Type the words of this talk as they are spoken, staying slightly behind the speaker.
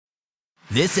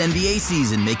This NBA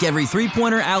season, make every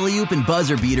three-pointer, alley-oop, and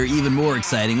buzzer beater even more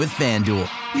exciting with FanDuel.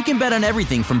 You can bet on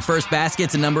everything from first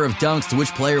basket to number of dunks to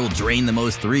which player will drain the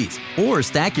most threes. Or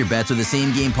stack your bets with a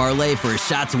same-game parlay for a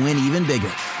shot to win even bigger.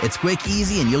 It's quick,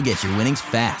 easy, and you'll get your winnings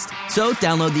fast. So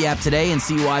download the app today and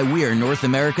see why we're North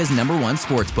America's #1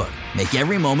 sportsbook. Make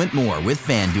every moment more with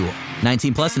FanDuel.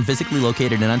 19 plus and physically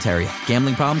located in Ontario.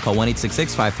 Gambling problem? Call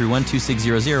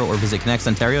 1-866-531-2600 or visit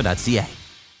connectsontario.ca.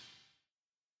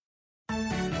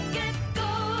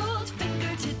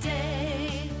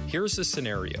 Here's the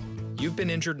scenario. You've been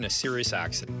injured in a serious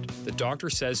accident. The doctor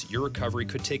says your recovery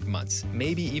could take months,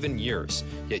 maybe even years,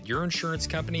 yet your insurance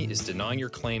company is denying your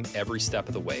claim every step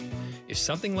of the way. If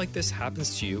something like this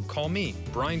happens to you, call me,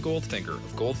 Brian Goldfinger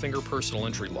of Goldfinger Personal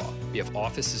Injury Law. We have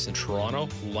offices in Toronto,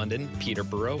 London,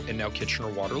 Peterborough, and now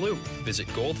Kitchener-Waterloo. Visit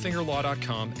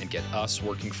goldfingerlaw.com and get us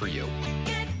working for you.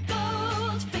 Get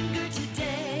Goldfinger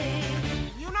today.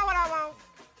 You know what I want?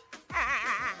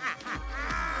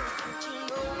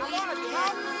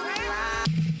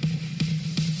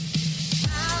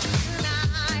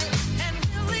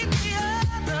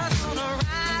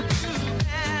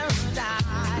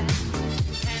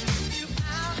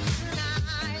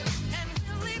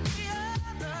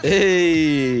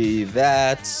 Hey,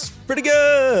 that's pretty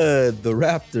good. The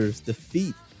Raptors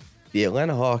defeat the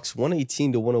Atlanta Hawks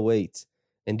 118-108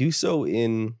 and do so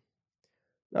in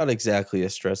not exactly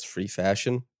a stress-free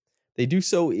fashion. They do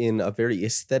so in a very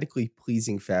aesthetically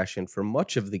pleasing fashion for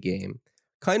much of the game,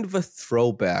 kind of a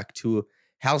throwback to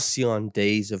halcyon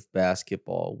days of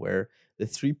basketball where the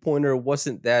three-pointer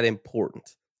wasn't that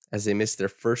important as they missed their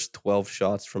first 12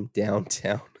 shots from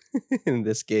downtown in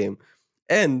this game.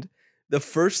 And the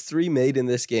first three made in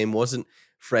this game wasn't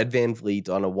Fred VanVleet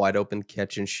on a wide open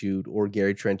catch and shoot or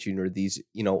Gary Trent Jr., these,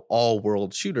 all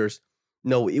world shooters.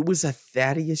 No, it was a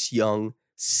Thaddeus Young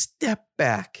step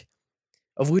back,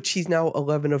 of which he's now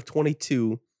 11 of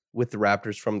 22 with the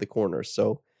Raptors from the corner.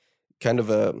 So kind of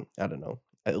a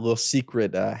little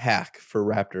secret hack for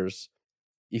Raptors.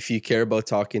 If you care about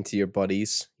talking to your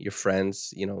buddies, your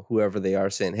friends, whoever they are,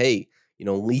 saying, hey,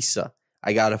 Lisa,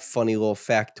 I got a funny little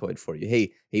factoid for you.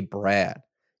 Hey, Brad,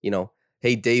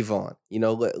 hey, Davon,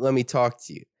 let me talk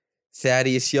to you.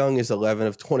 Thaddeus Young is 11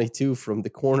 of 22 from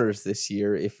the corners this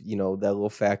year. If, that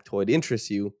little factoid interests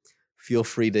you, feel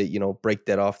free to, break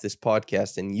that off this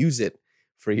podcast and use it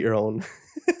for your own,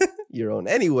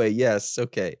 Anyway, yes,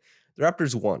 okay. The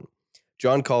Raptors won.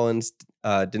 John Collins,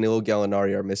 Danilo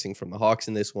Gallinari are missing from the Hawks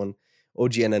in this one.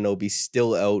 OG Anunoby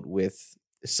still out with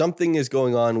something is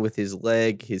going on with his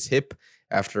leg, his hip,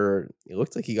 after it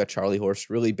looked like he got Charlie horsed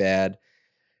really bad.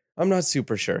 I'm not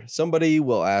super sure. Somebody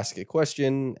will ask a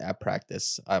question at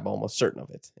practice. I'm almost certain of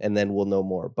it. And then we'll know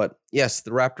more. But yes,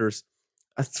 the Raptors,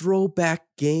 a throwback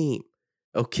game.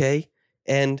 Okay.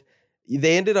 And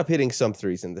they ended up hitting some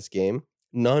threes in this game.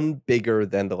 None bigger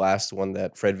than the last one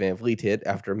that Fred VanVleet hit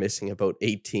after missing about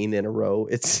 18 in a row.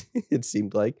 It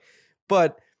seemed like.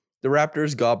 But the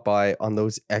Raptors got by on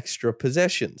those extra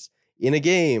possessions. In a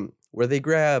game where they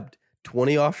grabbed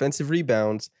 20 offensive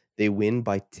rebounds, they win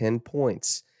by 10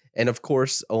 points. And of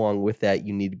course, along with that,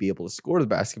 you need to be able to score the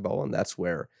basketball. And that's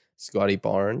where Scotty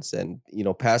Barnes and,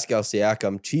 Pascal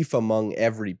Siakam, chief among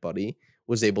everybody,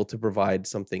 was able to provide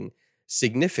something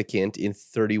significant in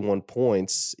 31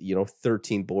 points,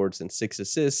 13 boards and 6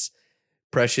 assists.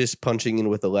 Precious punching in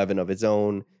with 11 of his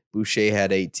own. Boucher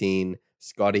had 18.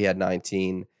 Scotty had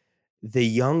 19. The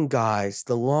young guys,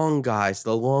 the long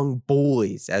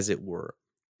boys, as it were,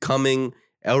 coming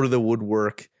out of the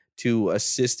woodwork to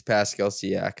assist Pascal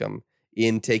Siakam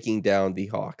in taking down the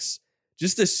Hawks.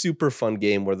 Just a super fun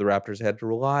game where the Raptors had to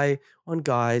rely on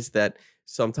guys that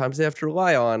sometimes they have to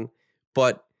rely on,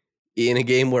 but in a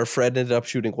game where Fred ended up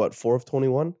shooting, 4 of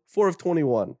 21? 4 of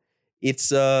 21.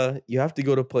 It's, you have to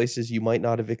go to places you might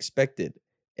not have expected.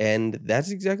 And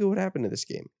that's exactly what happened in this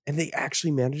game. And they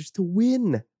actually managed to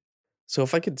win. So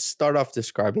if I could start off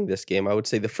describing this game, I would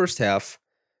say the first half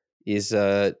is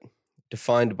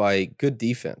defined by good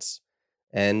defense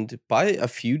and by a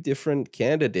few different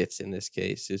candidates in this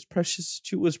case. His Precious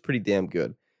Achiuwa was pretty damn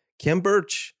good. Kem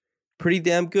Birch, pretty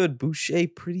damn good. Boucher,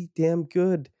 pretty damn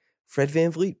good. Fred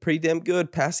VanVleet, pretty damn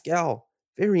good. Pascal,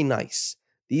 very nice.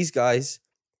 These guys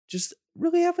just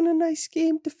really having a nice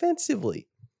game defensively.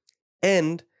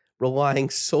 And relying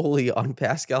solely on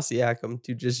Pascal Siakam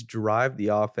to just drive the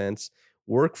offense,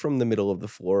 work from the middle of the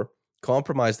floor,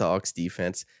 compromise the Hawks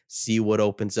defense, see what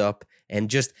opens up, and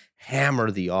just hammer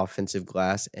the offensive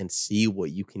glass and see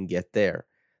what you can get there.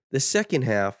 The second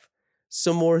half,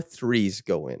 some more threes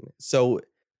go in. So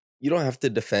you don't have to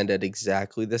defend at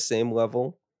exactly the same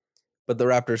level, but the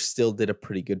Raptors still did a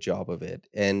pretty good job of it.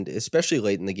 And especially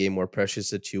late in the game where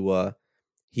Precious Achua,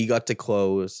 he got to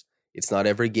close. It's not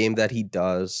every game that he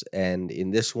does. And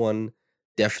in this one,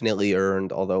 definitely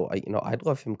earned, although I'd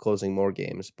love him closing more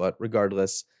games. But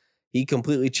regardless, he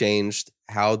completely changed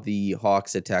how the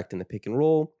Hawks attacked in the pick and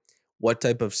roll, what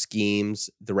type of schemes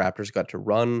the Raptors got to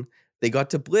run. They got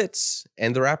to blitz.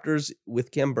 And the Raptors,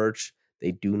 with Kem Birch,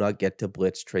 they do not get to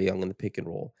blitz Trae Young in the pick and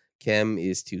roll. Kem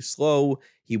is too slow.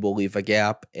 He will leave a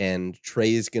gap, and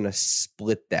Trae is going to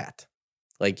split that.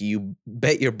 Like, you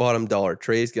bet your bottom dollar,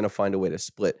 Trae is going to find a way to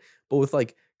split. But with,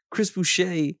 like, Chris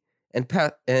Boucher and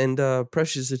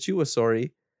Precious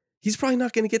Achua, he's probably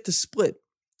not going to get to split.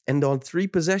 And on 3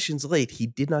 possessions late, he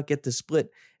did not get to split,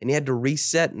 and he had to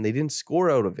reset, and they didn't score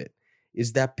out of it.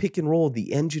 Is that pick and roll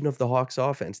the engine of the Hawks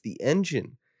offense? The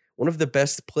engine. One of the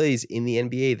best plays in the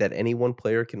NBA that any one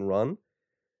player can run.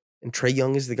 And Trae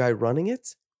Young is the guy running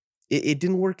it. It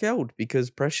didn't work out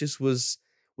because Precious was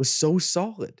so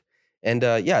solid. And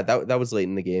that was late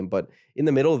in the game. But in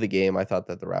the middle of the game, I thought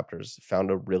that the Raptors found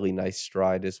a really nice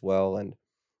stride as well. And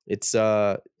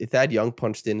Thad Young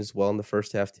punched in as well in the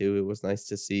first half too. It was nice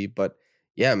to see. But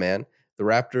yeah, man, the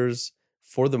Raptors,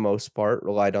 for the most part,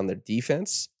 relied on their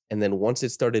defense. And then once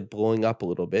it started blowing up a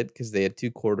little bit, because they had 2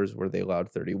 quarters where they allowed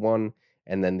 31,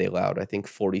 and then they allowed, I think,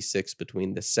 46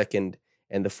 between the second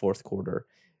and the fourth quarter.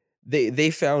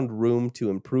 They found room to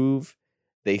improve.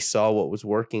 They saw what was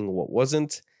working, what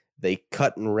wasn't. They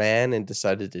cut and ran and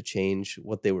decided to change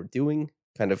what they were doing,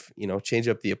 kind of, change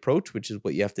up the approach, which is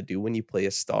what you have to do when you play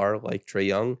a star like Trae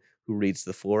Young, who reads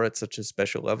the floor at such a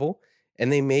special level.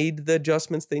 And they made the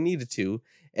adjustments they needed to.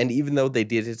 And even though they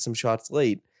did hit some shots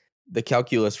late, the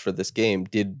calculus for this game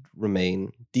did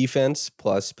remain defense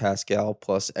plus Pascal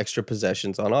plus extra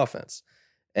possessions on offense.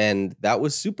 And that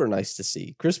was super nice to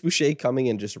see. Chris Boucher coming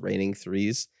in just raining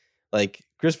threes. Like,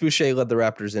 Chris Boucher led the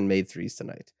Raptors and made threes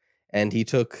tonight. And he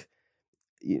took,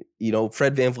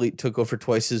 Fred VanVleet took over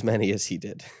twice as many as he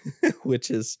did,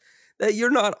 which is that you're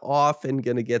not often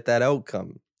going to get that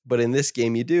outcome. But in this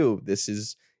game, you do. This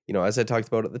is, as I talked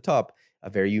about at the top, a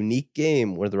very unique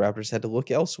game where the Raptors had to look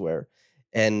elsewhere.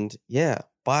 And yeah,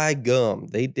 by gum,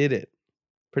 they did it.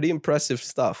 Pretty impressive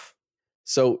stuff.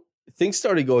 So things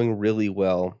started going really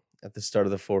well at the start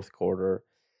of the fourth quarter.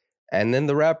 And then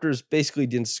the Raptors basically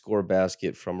didn't score a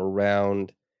basket from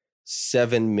around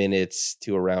 7 minutes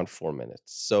to around 4 minutes.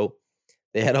 So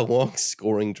they had a long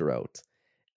scoring drought.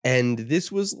 And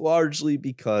this was largely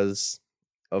because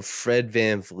of Fred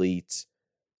VanVleet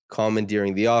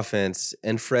commandeering the offense.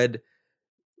 And Fred,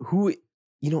 who,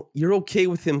 you're okay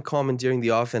with him commandeering the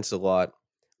offense a lot,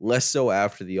 less so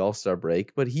after the All-Star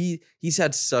break, but he's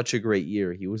had such a great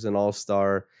year. He was an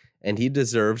All-Star, and he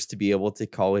deserves to be able to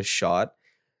call his shot.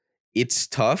 It's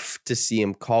tough to see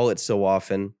him call it so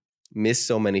often, miss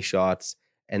so many shots,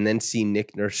 and then see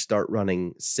Nick Nurse start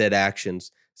running set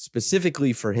actions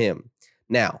specifically for him.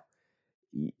 Now,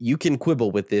 you can quibble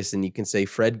with this, and you can say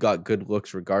Fred got good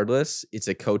looks regardless. It's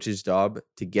a coach's job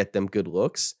to get them good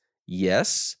looks.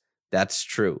 Yes, that's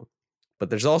true. But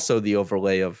there's also the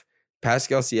overlay of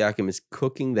Pascal Siakam is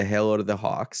cooking the hell out of the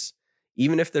Hawks.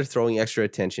 Even if they're throwing extra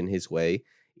attention his way,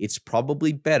 it's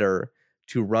probably better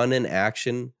to run an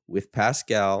action with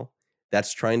Pascal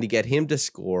that's trying to get him to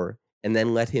score and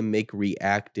then let him make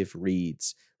reactive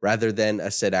reads rather than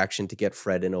a set action to get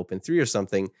Fred an open 3 or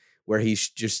something where he's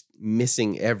just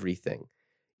missing everything.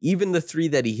 Even the 3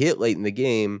 that he hit late in the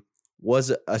game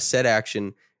was a set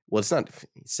action. Well, it's not,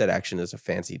 set action is a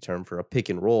fancy term for a pick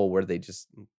and roll where they just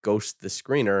ghost the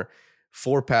screener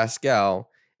for Pascal,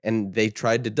 and they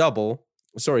tried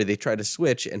to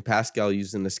switch, and Pascal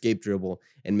used an escape dribble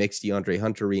and makes DeAndre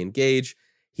Hunter re-engage.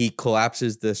 He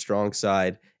collapses the strong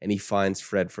side, and he finds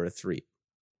Fred for a 3.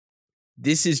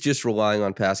 This is just relying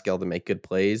on Pascal to make good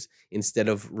plays instead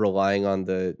of relying on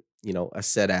a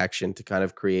set action to kind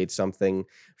of create something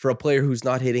for a player who's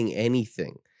not hitting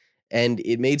anything. And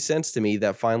it made sense to me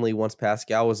that finally, once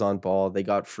Pascal was on ball, they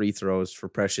got free throws for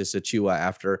Precious Achua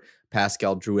after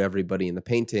Pascal drew everybody in the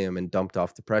paint to him and dumped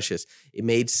off to Precious. It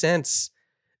made sense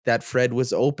that Fred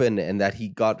was open and that he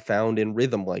got found in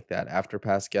rhythm like that after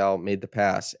Pascal made the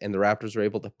pass, and the Raptors were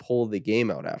able to pull the game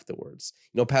out afterwards.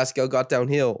 Pascal got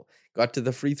downhill, got to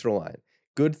the free throw line.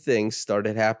 Good things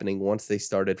started happening once they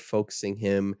started focusing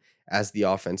him as the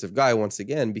offensive guy once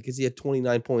again, because he had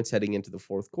 29 points heading into the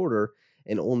fourth quarter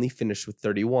and only finished with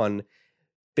 31.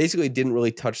 Basically didn't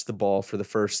really touch the ball for the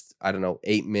first,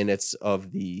 8 minutes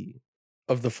of the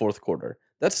fourth quarter.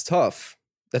 That's tough.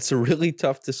 That's really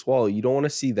tough to swallow. You don't want to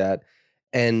see that.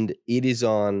 And it is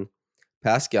on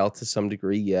Pascal to some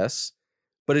degree, yes.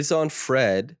 But it's on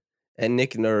Fred and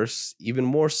Nick Nurse even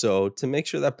more so to make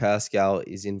sure that Pascal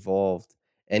is involved.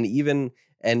 And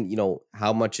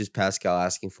how much is Pascal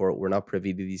asking for it? We're not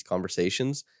privy to these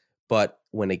conversations. But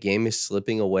when a game is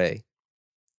slipping away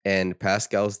and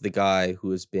Pascal's the guy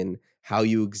who has been how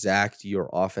you exact your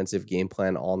offensive game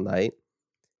plan all night,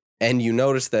 and you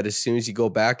notice that as soon as you go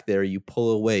back there, you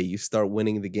pull away, you start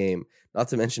winning the game. Not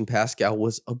to mention Pascal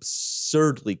was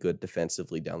absurdly good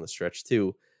defensively down the stretch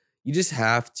too. You just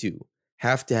have to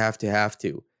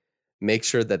make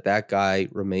sure that guy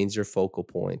remains your focal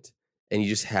point. And you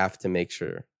just have to make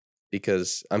sure,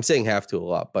 because I'm saying have to a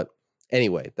lot. But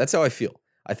anyway, that's how I feel.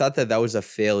 I thought that was a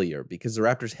failure because the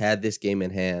Raptors had this game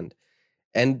in hand.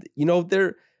 And,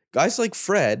 they're guys like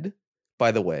Fred,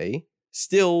 by the way,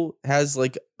 still has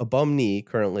like a bum knee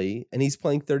currently, and he's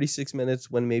playing 36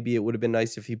 minutes when maybe it would have been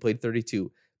nice if he played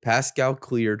 32. Pascal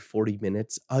cleared 40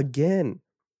 minutes again.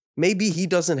 Maybe he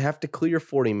doesn't have to clear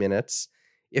 40 minutes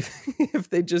if if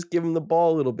they just give him the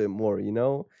ball a little bit more,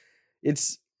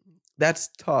 That's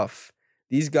tough.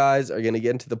 These guys are going to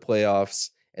get into the playoffs,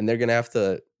 and they're going to have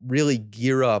to really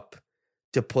gear up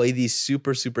to play these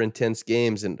super, super intense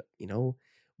games. And,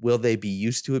 will they be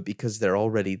used to it because they're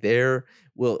already there?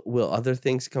 Will other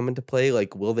things come into play?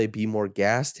 Like, will they be more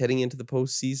gassed heading into the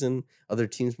postseason? Other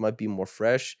teams might be more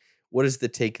fresh. What is the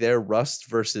take there? Rust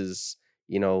versus,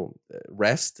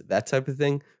 rest, that type of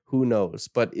thing? Who knows?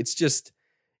 But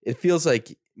it feels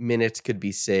like minutes could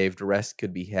be saved, rest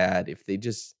could be had if they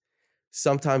just,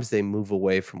 sometimes they move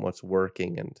away from what's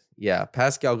working. And yeah,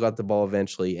 Pascal got the ball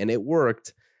eventually and it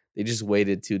worked. They just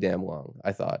waited too damn long,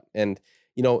 I thought. And,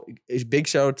 a big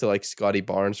shout out to like Scotty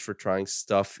Barnes for trying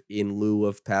stuff in lieu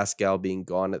of Pascal being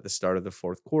gone at the start of the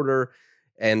fourth quarter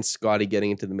and Scotty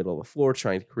getting into the middle of the floor,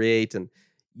 trying to create. And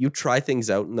you try things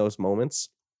out in those moments.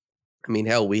 I mean,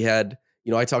 hell, we had,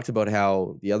 I talked about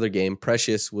how the other game,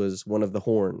 Precious was one of the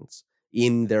horns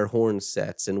in their horn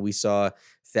sets. And we saw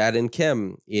Thad and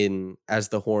Kem as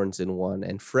the horns in one.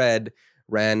 And Fred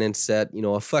ran and set,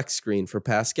 a flex screen for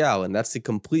Pascal. And that's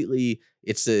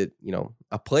it's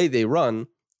a play they run,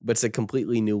 but it's a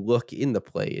completely new look in the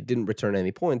play. It didn't return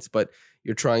any points, but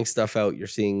you're trying stuff out. You're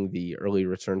seeing the early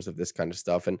returns of this kind of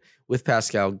stuff. And with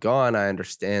Pascal gone, I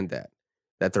understand that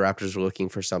the Raptors were looking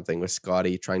for something with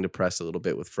Scotty trying to press a little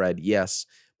bit with Fred. Yes.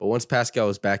 But once Pascal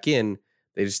was back in,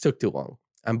 they just took too long.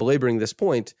 I'm belaboring this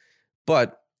point,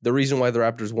 but the reason why the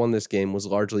Raptors won this game was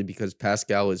largely because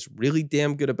Pascal is really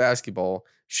damn good at basketball,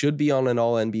 should be on an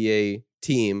all-NBA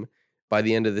team by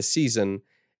the end of the season.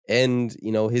 And,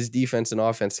 his defense and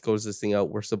offense to close this thing out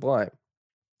were sublime.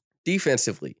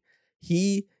 Defensively,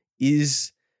 he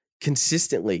is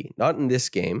consistently, not in this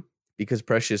game, because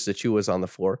Precious Achiuwa was on the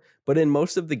floor, but in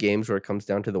most of the games where it comes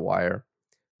down to the wire,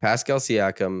 Pascal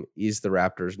Siakam is the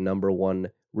Raptors' number one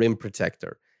rim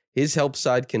protector. His help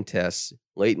side contests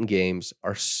late in games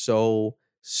are so,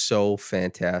 so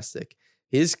fantastic.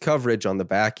 His coverage on the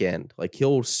back end, like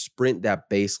he'll sprint that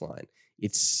baseline.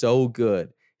 It's so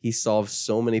good. He solves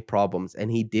so many problems, and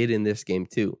he did in this game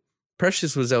too.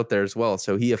 Precious was out there as well,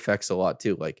 so he affects a lot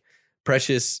too. Like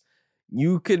Precious,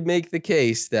 you could make the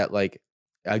case that like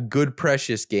a good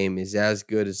Precious game is as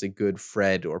good as a good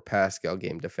Fred or Pascal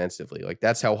game defensively. Like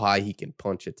that's how high he can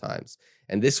punch at times.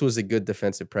 And this was a good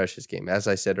defensive Precious game. As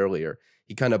I said earlier,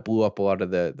 he kind of blew up a lot of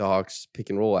the Hawks pick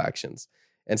and roll actions.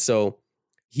 And so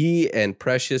he and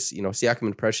Precious, Siakam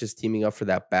and Precious teaming up for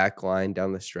that back line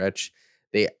down the stretch,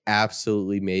 they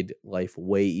absolutely made life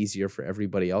way easier for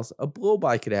everybody else. A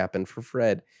blow-by could happen for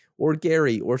Fred or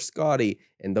Gary or Scotty,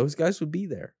 and those guys would be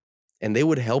there. And they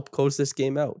would help close this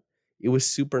game out. It was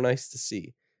super nice to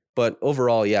see. But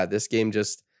overall, yeah, this game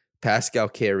just Pascal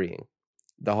carrying.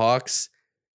 The Hawks,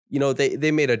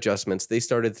 they made adjustments. They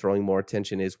started throwing more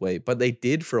attention his way, but they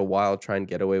did for a while try and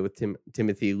get away with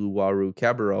Timothy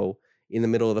Luwawu-Cabarrot in the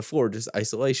middle of the floor, just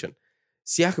isolation.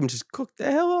 Siakam just cooked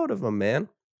the hell out of him, man.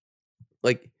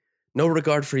 Like, no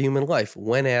regard for human life.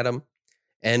 Went at him,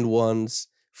 end ones,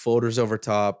 floaters over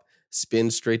top, spin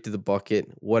straight to the bucket,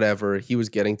 whatever. He was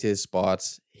getting to his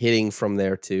spots, hitting from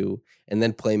there too, and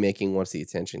then playmaking once the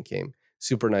attention came.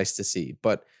 Super nice to see.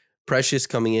 But Precious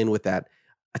coming in with that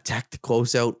attack to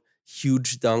close out,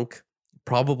 huge dunk,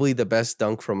 probably the best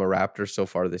dunk from a Raptor so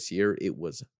far this year. It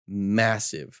was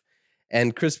massive.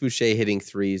 And Chris Boucher hitting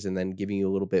threes and then giving you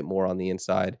a little bit more on the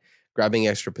inside, grabbing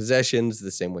extra possessions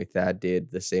the same way Thad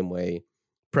did, the same way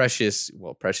Precious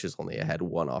only had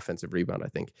one offensive rebound, I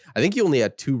think. I think he only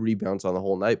had 2 rebounds on the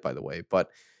whole night, by the way. But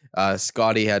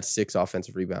Scotty had 6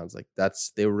 offensive rebounds. Like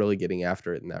they were really getting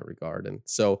after it in that regard. And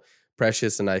so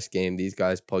Precious, a nice game. These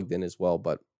guys plugged in as well.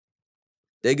 But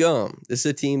this is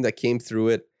a team that came through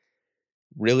it.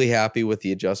 Really happy with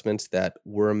the adjustments that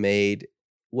were made.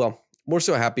 Well, more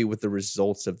so happy with the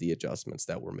results of the adjustments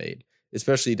that were made,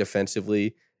 especially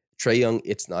defensively. Trae Young,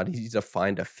 it's not easy to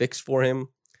find a fix for him.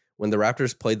 When the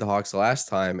Raptors played the Hawks last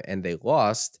time and they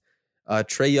lost,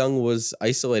 Trae Young was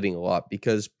isolating a lot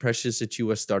because Precious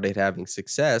Achiuwa started having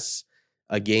success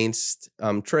against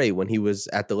Trae when he was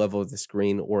at the level of the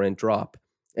screen or in drop,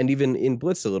 and even in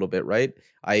blitz a little bit. Right,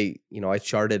 I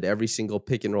charted every single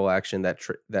pick and roll action that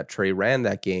Trae ran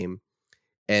that game,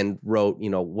 and wrote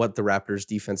what the Raptors'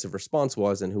 defensive response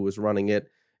was and who was running it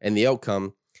and the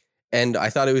outcome. And I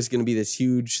thought it was going to be this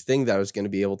huge thing that I was going to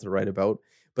be able to write about.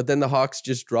 But then the Hawks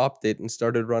just dropped it and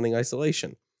started running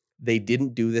isolation. They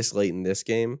didn't do this late in this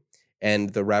game. And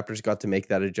the Raptors got to make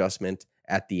that adjustment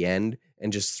at the end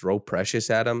and just throw Precious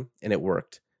at him. And it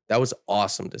worked. That was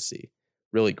awesome to see.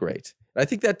 Really great. And I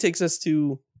think that takes us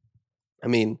to,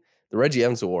 the Reggie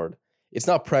Evans Award. It's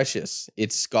not Precious.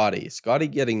 It's Scotty. Scotty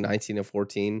getting 19 and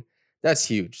 14. That's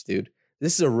huge, dude.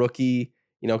 This is a rookie,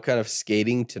 kind of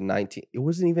skating to 19. It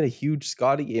wasn't even a huge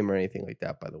Scotty game or anything like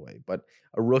that, by the way. But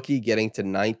a rookie getting to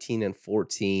 19 and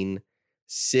 14,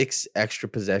 6 extra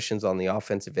possessions on the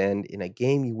offensive end in a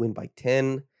game you win by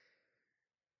 10.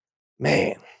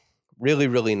 Man, really,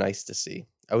 really nice to see.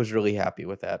 I was really happy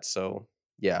with that. So,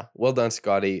 yeah, well done,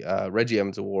 Scotty. Reggie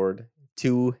Evans Award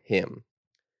to him.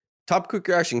 Top quick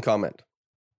reaction comment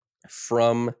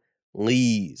from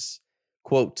Lee's.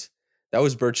 Quote, "That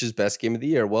was Birch's best game of the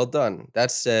year. Well done. That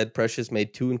said, Precious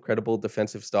made 2 incredible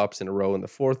defensive stops in a row in the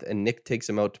fourth, and Nick takes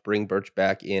him out to bring Birch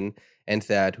back in, and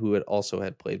Thad, who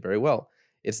had played very well.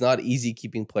 It's not easy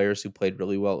keeping players who played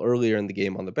really well earlier in the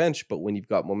game on the bench, but when you've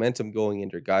got momentum going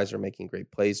and your guys are making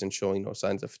great plays and showing no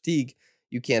signs of fatigue,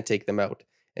 you can't take them out.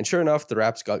 And sure enough, the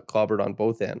Raps got clobbered on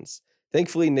both ends.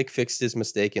 Thankfully, Nick fixed his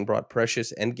mistake and brought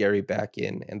Precious and Gary back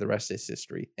in, and the rest is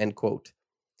history." End quote.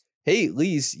 Hey,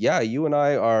 Lees, yeah, you and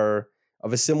I are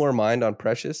of a similar mind on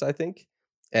Precious, I think.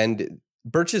 And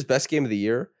Birch's best game of the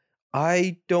year,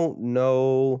 I don't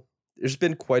know. There's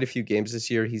been quite a few games this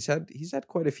year. He's had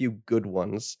quite a few good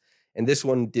ones, and this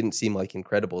one didn't seem like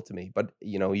incredible to me. But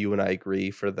you and I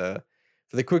agree for the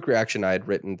quick reaction. I had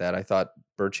written that I thought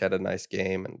Birch had a nice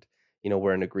game, and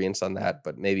we're in agreement on that.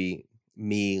 But maybe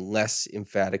me less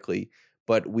emphatically.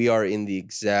 But we are in the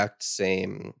exact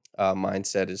same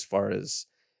mindset as far as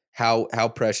how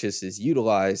Precious is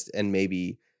utilized and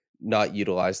maybe not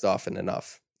utilized often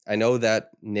enough. I know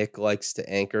that Nick likes to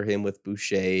anchor him with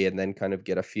Boucher and then kind of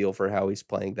get a feel for how he's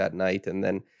playing that night and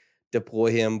then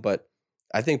deploy him. But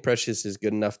I think Precious is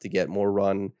good enough to get more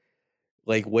run,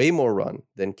 like way more run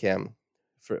than Cam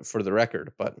for the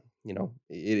record. But,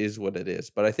 it is what it is.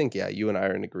 But I think, yeah, you and I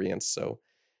are in agreement. So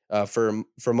for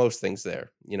most things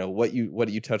there, what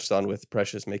you touched on with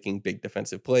Precious making big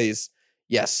defensive plays,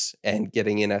 yes, and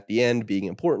getting in at the end, being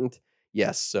important,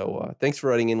 yes. So thanks for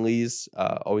writing in, Lees.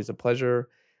 Always a pleasure.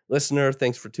 Listener,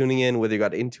 thanks for tuning in, whether you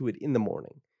got into it in the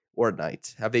morning or at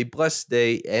night. Have a blessed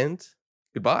day and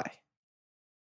goodbye.